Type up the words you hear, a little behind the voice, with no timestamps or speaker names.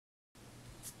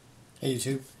Hey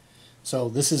YouTube. So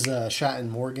this is Schatt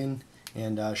Morgan,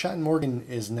 and Schatt Morgan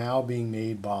is now being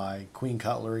made by Queen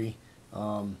Cutlery,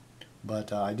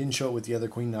 but I didn't show it with the other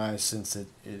Queen knives since it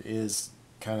is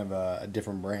kind of a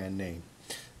different brand name.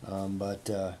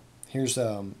 But here's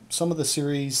some of the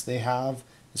series they have.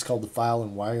 It's called the File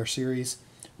and Wire series,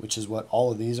 which is what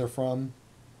all of these are from.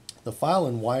 The File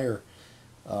and Wire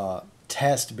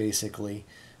test basically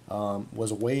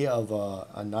was a way of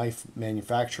a knife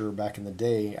manufacturer back in the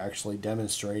day actually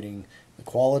demonstrating the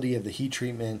quality of the heat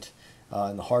treatment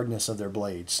and the hardness of their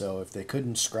blades. So if they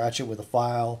couldn't scratch it with a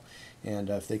file, and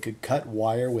if they could cut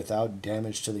wire without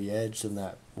damage to the edge, then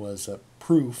that was a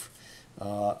proof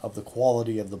of the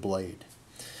quality of the blade.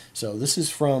 So this is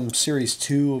from series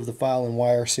 2 of the File and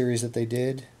Wire series that they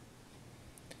did.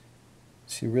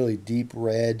 See really deep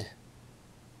red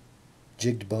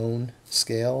jigged bone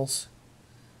scales.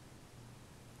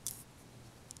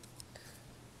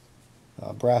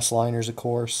 Brass liners, of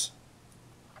course,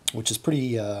 which is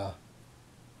pretty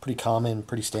common,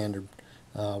 pretty standard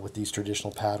with these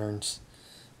traditional patterns.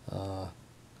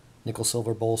 Nickel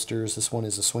silver bolsters. This one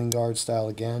is a swing guard style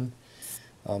again.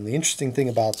 The interesting thing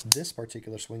about this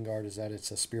particular swing guard is that it's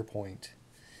a spear point.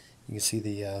 You can see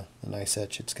the nice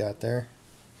etch it's got there.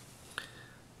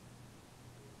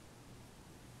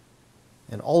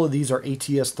 And all of these are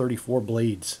ATS 34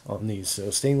 blades on these,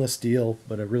 so stainless steel,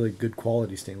 but a really good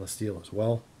quality stainless steel as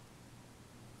well.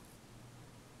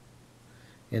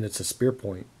 And it's a spear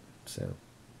point, so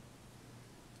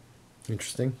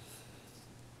interesting.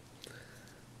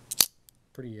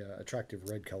 Pretty attractive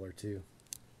red color too.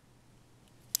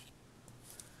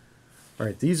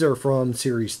 Alright, these are from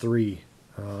series 3.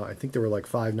 I think there were like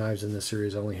 5 knives in this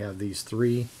series. I only have these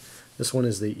 3. This one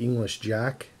is the English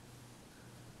Jack.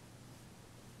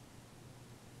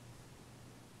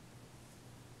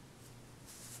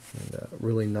 And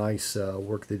really nice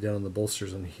work they did on the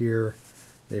bolsters on here.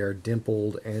 They are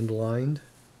dimpled and lined.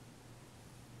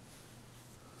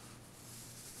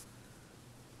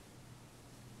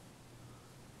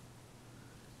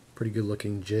 Pretty good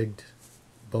looking jigged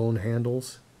bone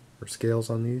handles or scales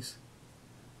on these.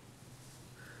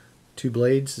 2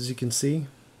 blades, as you can see.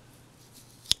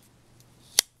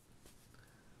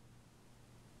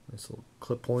 Nice little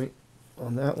clip point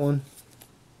on that one.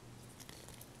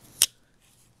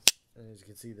 And as you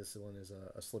can see, this one is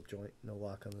a slip joint, no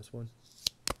lock on this one.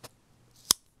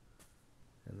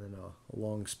 And then a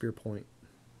long spear point.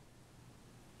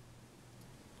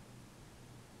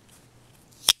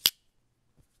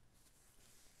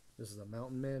 This is a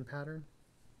Mountain Man pattern.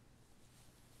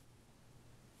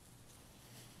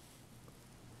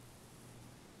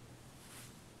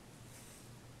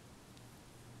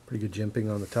 Pretty good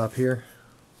jimping on the top here.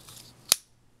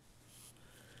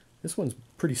 This one's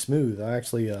pretty smooth. I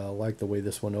actually like the way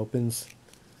this one opens.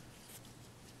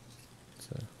 It's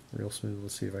real smooth.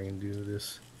 Let's see if I can do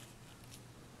this.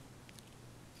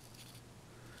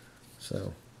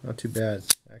 So, not too bad.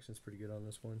 Action's pretty good on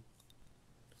this one.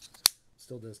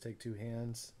 Still does take 2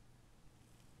 hands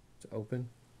to open.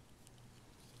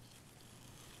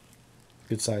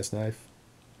 Good size knife.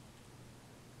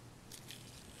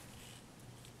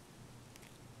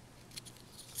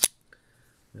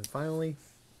 And finally,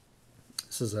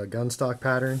 this is a gun stock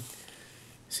pattern.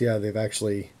 See how they've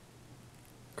actually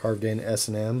carved in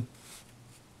S&M.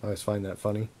 I always find that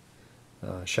funny.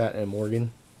 Schatt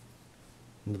Morgan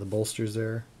into the bolsters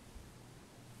there.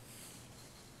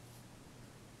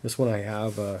 This one I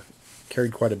have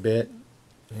carried quite a bit,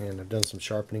 and I've done some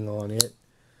sharpening on it.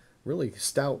 Really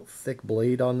stout, thick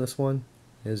blade on this one,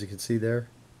 as you can see there.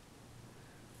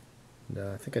 And,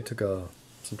 I think I took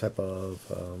some type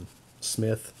of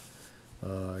Smith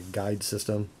guide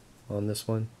system on this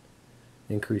one.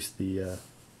 Increased the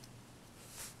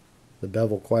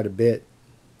bevel quite a bit,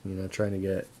 trying to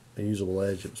get a usable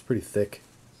edge. It was pretty thick.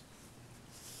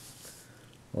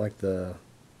 I like the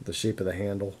shape of the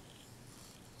handle.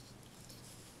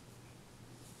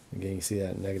 Again, you see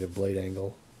that negative blade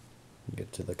angle. You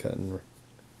get to the cutting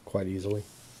quite easily.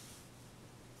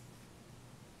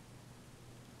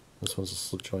 This one's a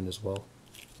slip joint as well.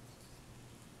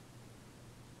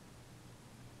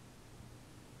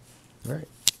 Alright,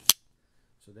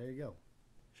 so there you go.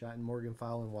 Schatt Morgan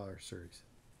File and Wire series.